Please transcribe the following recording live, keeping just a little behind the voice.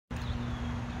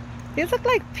These look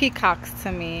like peacocks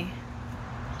to me,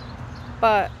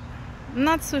 but I'm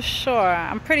not too sure.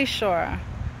 I'm pretty sure.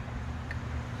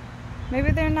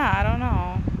 Maybe they're not, I don't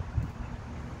know.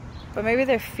 But maybe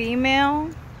they're female,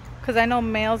 because I know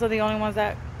males are the only ones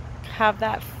that have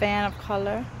that fan of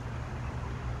color.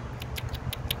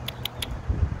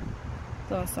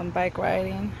 Doing some bike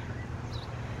riding.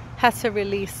 Has to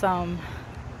release some,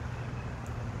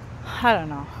 I don't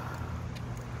know,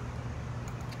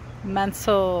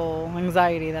 mental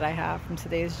anxiety that I have from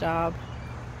today's job.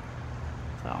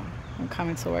 So I'm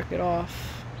coming to work it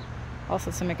off.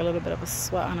 Also to make a little bit of a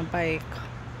sweat on a bike.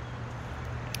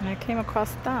 And I came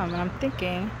across them and I'm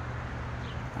thinking,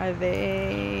 are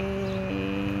they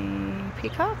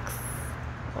peacocks?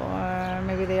 Or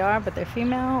maybe they are, but they're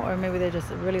female, or maybe they're just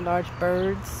really large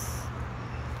birds.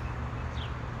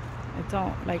 I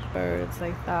don't like birds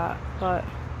like that, but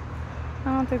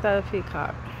I don't think that's a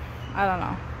peacock. I don't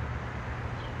know.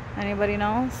 Anybody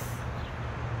knows?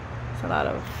 There's a lot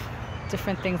of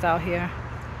different things out here.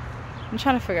 I'm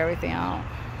trying to figure everything out.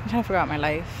 I'm trying to figure out my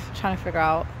life. I'm trying to figure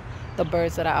out the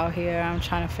birds that are out here. I'm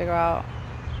trying to figure out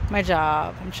my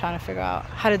job. I'm trying to figure out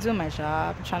how to do my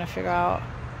job. I'm trying to figure out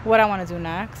what I want to do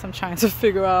next. I'm trying to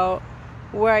figure out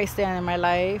where I stand in my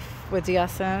life with the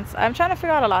essence. I'm trying to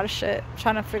figure out a lot of shit. I'm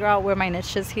trying to figure out where my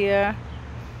niche is here.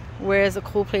 Where is a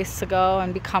cool place to go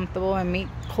and be comfortable and meet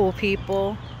cool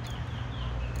people.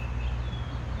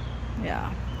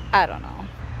 Yeah, I don't know.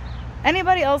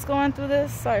 Anybody else going through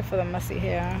this? Sorry for the messy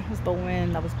hair. It was the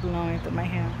wind that was blowing through my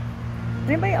hair.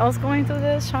 Anybody else going through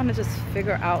this? Trying to just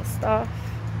figure out stuff?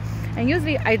 And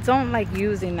usually I don't like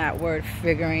using that word,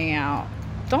 figuring out.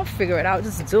 Don't figure it out,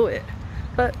 just do it.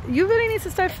 But you really need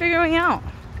to start figuring out.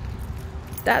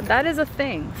 That is a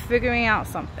thing, figuring out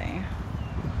something.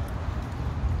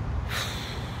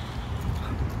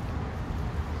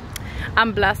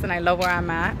 I'm blessed and I love where I'm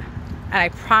at. And I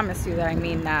promise you that I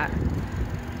mean that.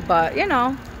 But you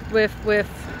know, with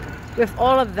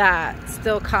all of that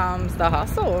still comes the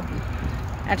hustle.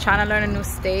 And trying to learn a new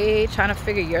state, trying to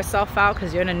figure yourself out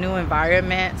because you're in a new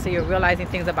environment. So you're realizing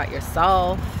things about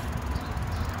yourself.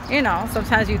 You know,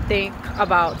 sometimes you think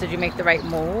about, did you make the right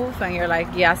move? And you're like,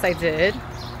 yes, I did.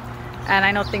 And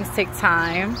I know things take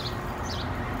time.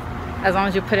 As long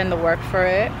as you put in the work for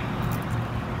it.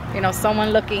 You know, someone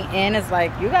looking in is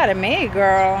like, you got it made,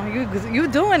 girl. You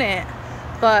doing it.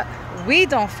 But we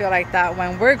don't feel like that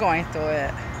when we're going through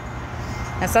it.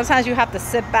 And sometimes you have to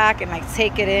sit back and like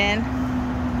take it in.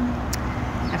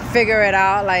 And figure it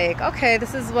out, like, okay,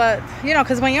 this is what, you know,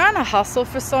 because when you're on a hustle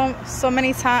for so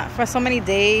many times, for so many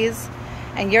days,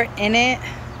 and you're in it,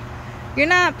 you're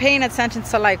not paying attention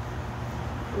to like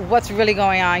what's really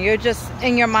going on. You're just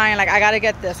in your mind like, I gotta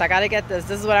get this,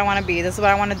 this is what I want to be, this is what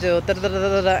I want to do,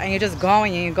 and you're just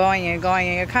going and you're going and you're going,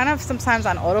 and you're kind of sometimes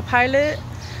on autopilot.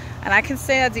 And I can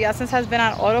say that the essence has been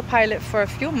on autopilot for a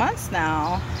few months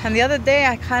now. And the other day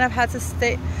I kind of had to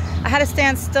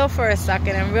stand still for a second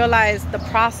and realize the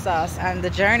process and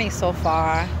the journey so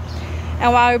far.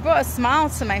 And while it brought a smile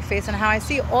to my face and how I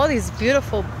see all these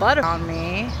beautiful buds around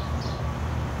me.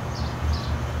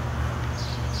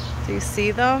 Do you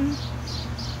see them?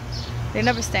 They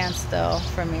never stand still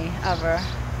for me, ever.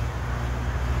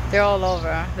 They're all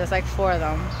over. There's like 4 of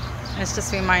them. And it's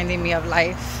just reminding me of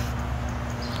life.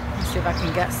 Let's see if I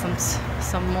can get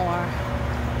some more.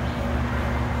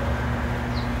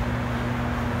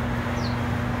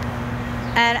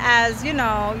 And as you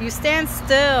know, you stand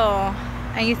still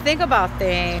and you think about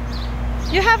things,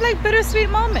 you have like bittersweet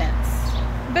moments.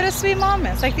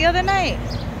 Like the other night,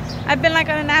 I've been like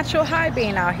on a natural high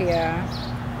being out here.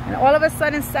 And all of a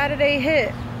sudden Saturday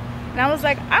hit. And I was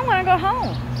like, I want to go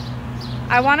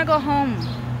home.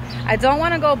 I don't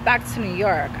want to go back to New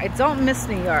York. I don't miss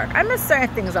New York. I miss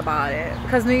certain things about it.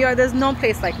 Because New York, there's no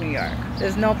place like New York.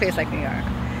 There's no place like New York.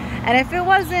 And if it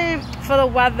wasn't for the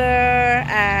weather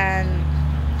and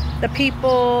the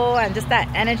people and just that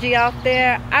energy out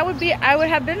there, I would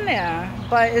have been there.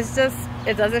 But it's just,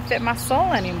 it doesn't fit my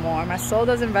soul anymore. My soul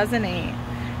doesn't resonate.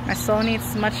 My soul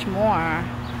needs much more.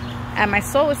 And my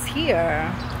soul is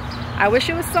here. I wish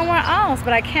it was somewhere else,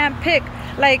 but I can't pick.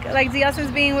 Like the essence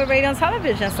being with radio and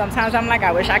television. Sometimes I'm like,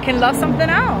 I wish I can love something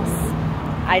else.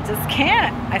 I just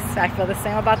can't. I feel the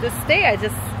same about this state.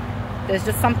 There's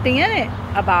just something in it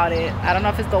about it. I don't know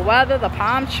if it's the weather, the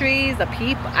palm trees, the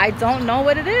people. I don't know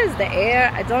what it is. The air.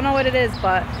 I don't know what it is,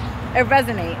 but it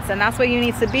resonates. And that's where you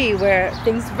need to be, where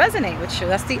things resonate with you.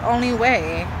 That's the only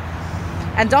way.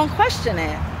 And don't question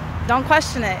it. Don't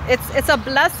question it. It's a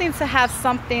blessing to have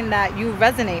something that you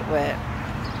resonate with.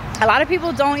 A lot of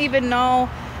people don't even know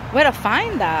where to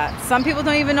find that. Some people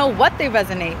don't even know what they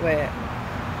resonate with.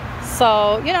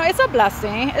 So, you know, it's a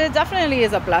blessing. It definitely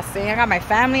is a blessing. I got my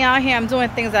family out here. I'm doing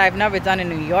things that I've never done in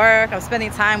New York. I'm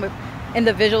spending time with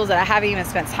individuals that I haven't even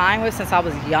spent time with since I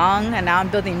was young, and now I'm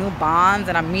building new bonds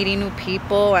and I'm meeting new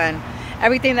people, and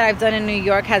everything that I've done in New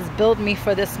York has built me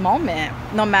for this moment.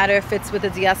 No matter if it's with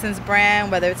the Essence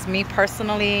brand, whether it's me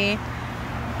personally,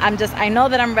 I know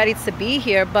that I'm ready to be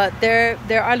here, but there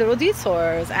are little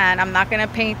detours, and I'm not gonna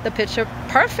paint the picture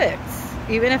perfect.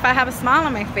 Even if I have a smile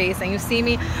on my face and you see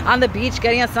me on the beach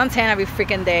getting a suntan every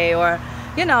freaking day, or,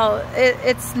 you know,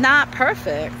 it's not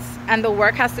perfect, and the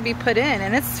work has to be put in,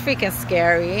 and it's freaking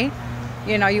scary.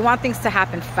 You know, you want things to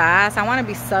happen fast. I want to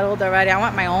be settled already. I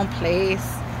want my own place.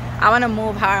 I want to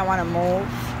move how I want to move.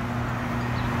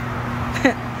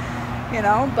 You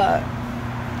know, but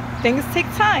things take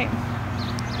time.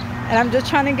 And I'm just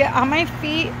trying to get on my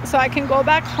feet so I can go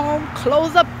back home,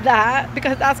 close up that,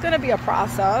 because that's going to be a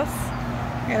process.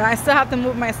 You know, I still have to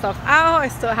move my stuff out. I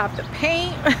still have to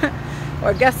paint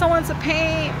or get someone to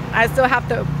paint. I still have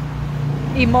to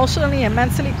emotionally and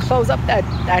mentally close up that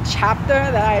chapter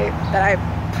that I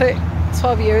put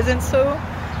 12 years into.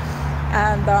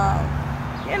 And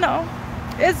you know,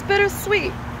 it's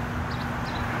bittersweet,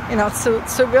 you know,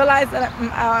 to realize that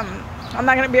I'm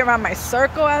not gonna be around my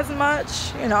circle as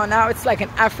much. You know, now it's like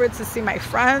an effort to see my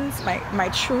friends, my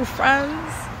true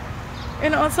friends.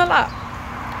 You know, it's a lot,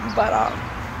 but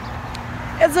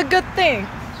it's a good thing,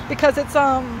 because it's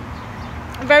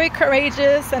very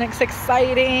courageous and it's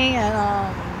exciting,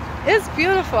 and it's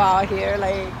beautiful out here.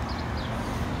 Like,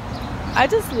 I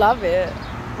just love it.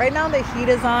 Right now the heat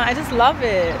is on. I just love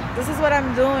it. This is what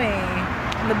I'm doing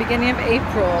in the beginning of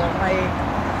April, like,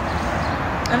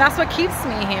 and that's what keeps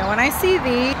me here. When I see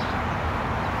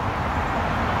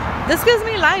this gives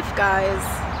me life, guys.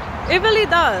 It really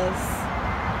does.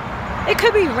 It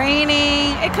could be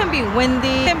raining, it can be windy,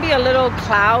 it can be a little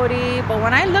cloudy, but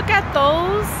when I look at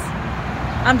those,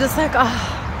 I'm just like,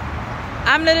 oh,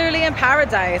 I'm literally in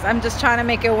paradise. I'm just trying to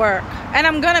make it work, and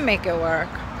I'm gonna make it work,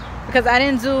 because I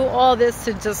didn't do all this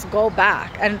to just go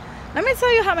back. And let me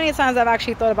tell you how many times I've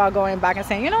actually thought about going back and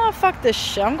saying, you know what, fuck this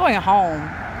shit, I'm going home.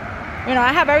 You know,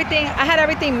 I had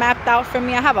everything mapped out for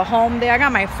me. I have a home there, I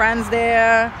got my friends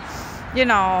there, you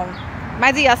know, my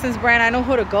Essence brand, I know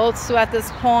who to go to at this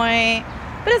point.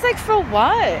 But it's like, for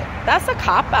what? That's a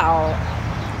cop-out.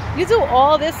 You do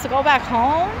all this to go back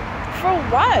home? For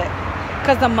what?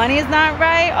 Because the money is not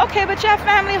right? Okay, but you have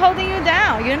family holding you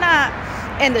down. You're not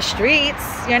in the streets.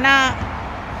 You're not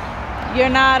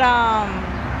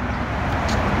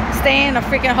staying in a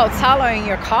freaking hotel or in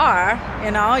your car. You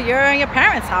know, you're in your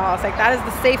parents' house. Like, that is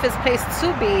the safest place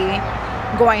to be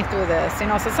going through this, you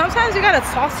know. So sometimes you gotta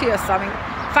talk to yourself and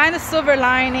find the silver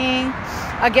lining.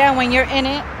 Again, when you're in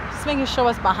it, just making sure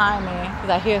what's behind me, because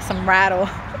I hear some rattle.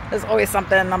 There's always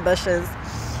something in the bushes.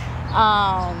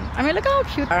 I mean, look how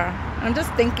cute they are. I'm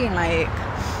just thinking, like,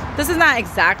 this is not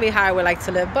exactly how I would like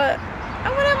to live, but I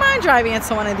wouldn't mind driving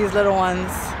into one of these little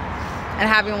ones and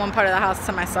having one part of the house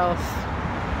to myself,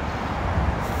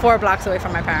 4 blocks away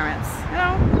from my parents, you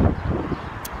know.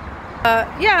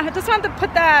 Yeah, I just wanted to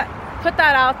put that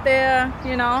out there,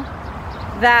 you know,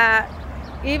 that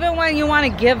even when you want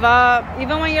to give up,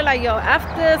 even when you're like, yo, F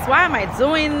this, why am I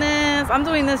doing this? I'm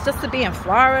doing this just to be in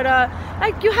Florida.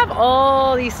 Like, you have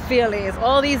all these feelings,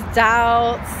 all these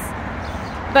doubts,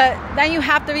 but then you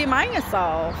have to remind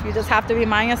yourself. You just have to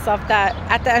remind yourself that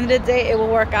at the end of the day, it will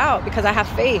work out, because I have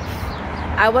faith.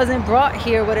 I wasn't brought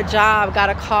here with a job,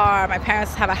 got a car, my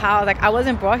parents have a house. Like, I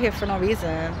wasn't brought here for no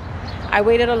reason. I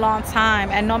waited a long time,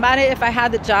 and no matter if I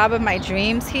had the job of my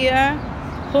dreams here,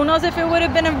 who knows if it would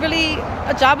have been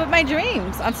a job of my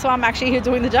dreams until I'm actually here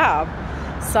doing the job.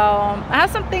 So I have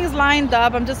some things lined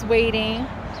up. I'm just waiting,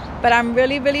 but I'm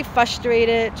really, really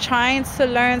frustrated trying to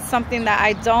learn something that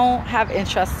I don't have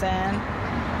interest in.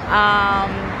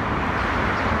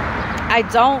 I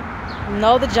don't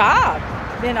know the job.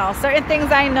 You know, certain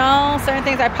things I know, certain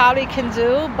things I probably can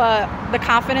do, but the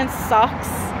confidence sucks.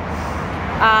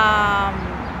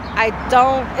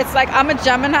 It's like, I'm a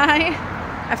Gemini.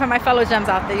 And for my fellow gems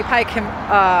out there, you probably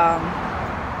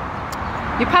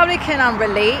can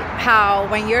relate how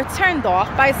when you're turned off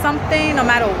by something, no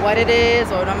matter what it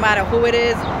is or no matter who it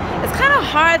is, it's kind of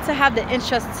hard to have the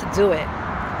interest to do it.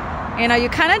 You know, you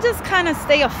kind of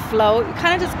stay afloat. You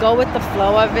kind of just go with the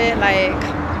flow of it, like.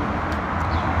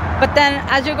 But then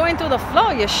as you're going through the flow,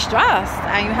 you're stressed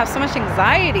and you have so much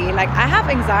anxiety. Like, I have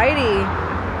anxiety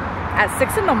at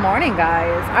 6 in the morning,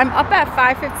 guys. I'm up at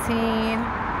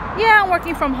 5:15. Yeah, I'm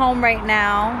working from home right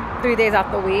now, 3 days out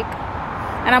the week.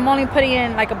 And I'm only putting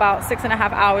in like about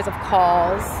 6.5 hours of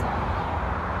calls.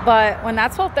 But when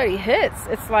that 12:30 hits,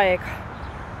 it's like,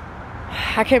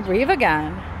 I can't breathe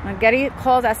again. I'm getting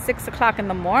calls at 6 o'clock in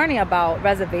the morning about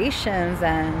reservations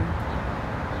and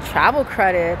travel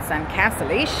credits and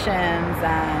cancellations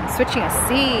and switching a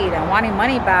seat and wanting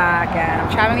money back, and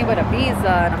I'm traveling with a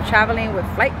visa and I'm traveling with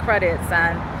flight credits,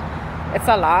 and it's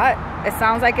a lot. It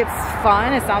sounds like it's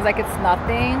fun. It sounds like it's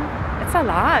nothing. It's a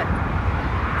lot.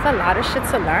 It's a lot of shit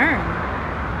to learn,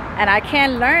 and I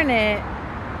can't learn it.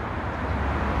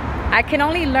 I can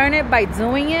only learn it by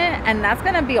doing it, and that's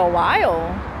gonna be a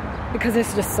while because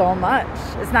it's just so much.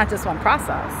 It's not just one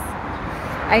process.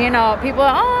 And you know, people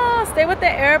are, oh, stay with the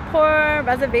airport,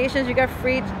 reservations, you get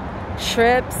free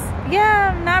trips.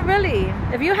 Yeah, not really.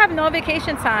 If you have no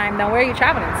vacation time, then where are you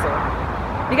traveling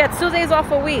to? You get 2 days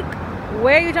off a week.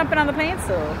 Where are you jumping on the plane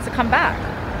to come back?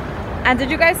 And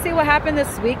did you guys see what happened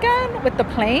this weekend with the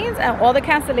planes and all the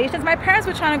cancellations? My parents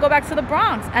were trying to go back to the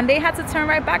Bronx and they had to turn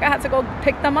right back. I had to go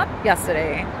pick them up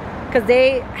yesterday because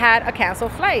they had a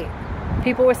canceled flight.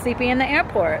 People were sleeping in the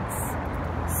airports.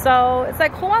 So it's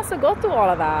like, who wants to go through all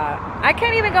of that? I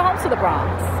can't even go home to the Bronx.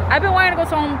 I've been wanting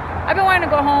to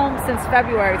go home since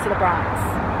February to the Bronx.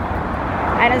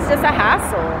 And it's just a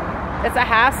hassle. It's a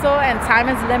hassle, and time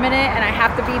is limited, and I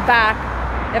have to be back.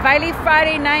 If I leave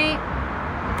Friday night,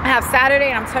 I have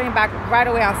Saturday, and I'm turning back right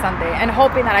away on Sunday and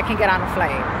hoping that I can get on a flight.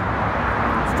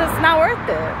 It's just not worth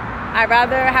it. I'd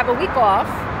rather have a week off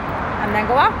and then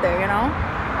go out there, you know?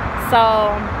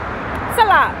 So it's a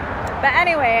lot. But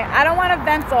anyway, I don't want to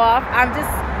vent off. I'm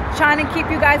just trying to keep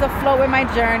you guys afloat with my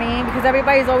journey, because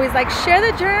everybody's always like, share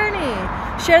the journey,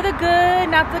 share the good,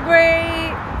 not the great.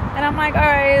 And I'm like, all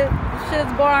right, shit's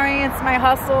boring, it's my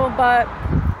hustle, but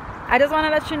I just want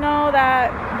to let you know that,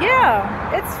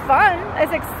 yeah, it's fun,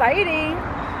 it's exciting.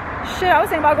 Shit, I was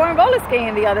thinking about going roller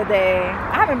skating the other day.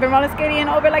 I haven't been roller skating in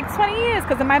over like 20 years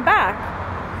because of my back.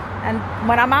 And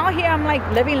when I'm out here, I'm like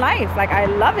living life. Like, I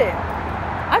love it.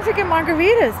 I'm drinking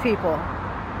margaritas, people.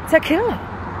 Tequila.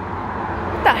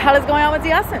 What the hell is going on with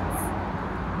the essence?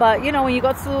 But, you know, when you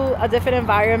go to a different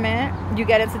environment, you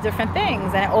get into different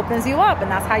things and it opens you up,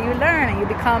 and that's how you learn, and you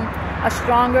become a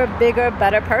stronger, bigger,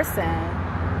 better person,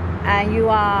 and you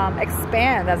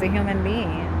expand as a human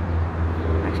being.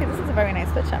 Actually, this is a very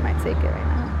nice picture. I might take it right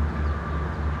now.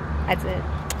 I did.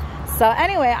 So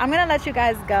anyway, I'm going to let you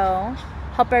guys go.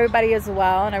 Hope everybody is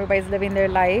well and everybody's living their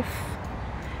life.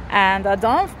 And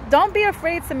don't be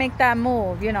afraid to make that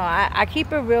move. You know, I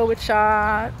keep it real with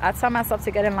y'all. I tell myself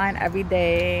to get in line every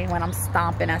day when I'm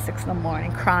stomping at 6 in the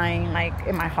morning, crying like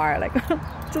in my heart, like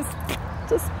just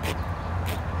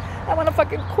I want to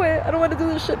fucking quit. I don't want to do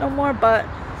this shit no more. But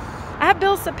I have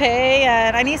bills to pay,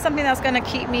 and I need something that's gonna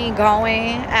keep me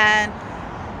going. And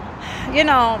you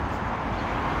know,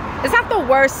 it's not the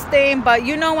worst thing, but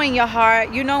you know, in your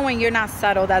heart, you know when you're not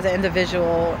settled as an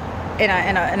individual in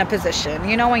a position.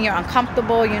 You know when you're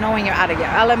uncomfortable, you know when you're out of your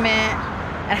element,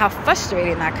 and how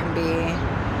frustrating that can be.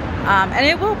 And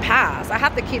it will pass. I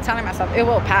have to keep telling myself it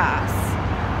will pass.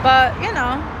 But you know,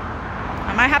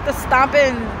 I might have to stomp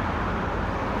and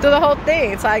do the whole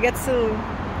thing so I get to,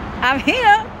 I'm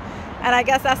here. And I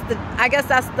guess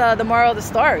that's the moral of the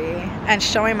story, and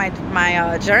showing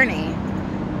my journey,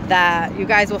 that you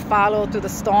guys will follow through the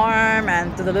storm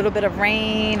and through the little bit of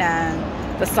rain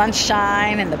and the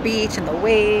sunshine and the beach and the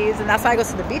waves. And that's why I go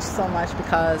to the beach so much,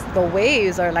 because the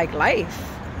waves are like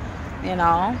life, you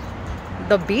know.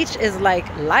 The beach is like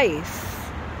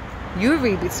life. You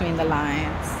read between the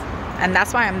lines, and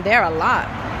that's why I'm there a lot.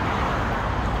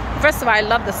 First of all, I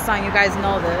love the sun. You guys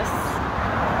know this.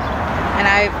 And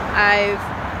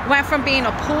I've went from being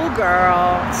a pool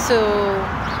girl to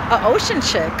an ocean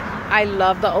chick. I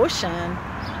love the ocean.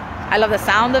 I love the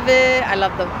sound of it. I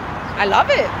love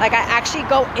it. Like, I actually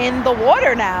go in the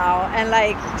water now and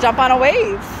like jump on a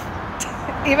wave,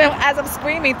 even as I'm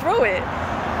screaming through it.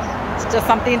 It's just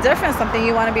something different, something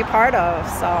you want to be part of.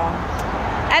 So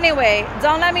anyway,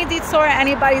 don't let me detour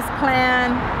anybody's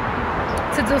plan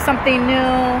to do something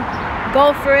new.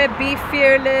 Go for it. Be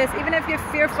fearless. Even if you're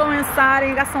fearful inside and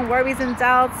you got some worries and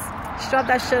doubts, shrug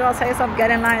that shit off. Tell yourself,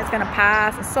 get in line. It's going to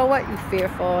pass. And so what? You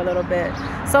fearful a little bit.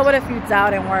 So what if you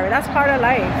doubt and worry? That's part of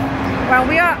life. When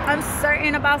we are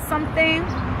uncertain about something,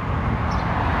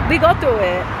 we go through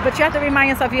it. But you have to remind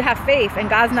yourself you have faith, and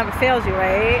God's never failed you,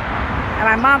 right? And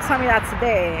my mom told me that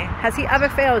today. Has he ever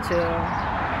failed you?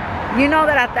 You know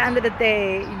that at the end of the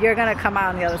day, you're going to come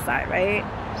out on the other side, right?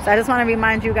 So I just want to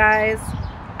remind you guys,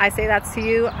 I say that to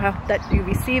you. I hope that you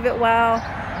receive it well.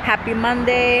 Happy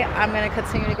Monday. I'm going to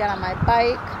continue to get on my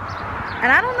bike.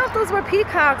 And I don't know if those were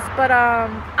peacocks, but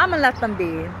I'm going to let them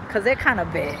be, because they're kind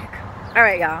of big. All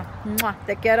right, y'all.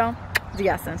 Te quiero. The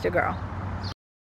essence, your girl.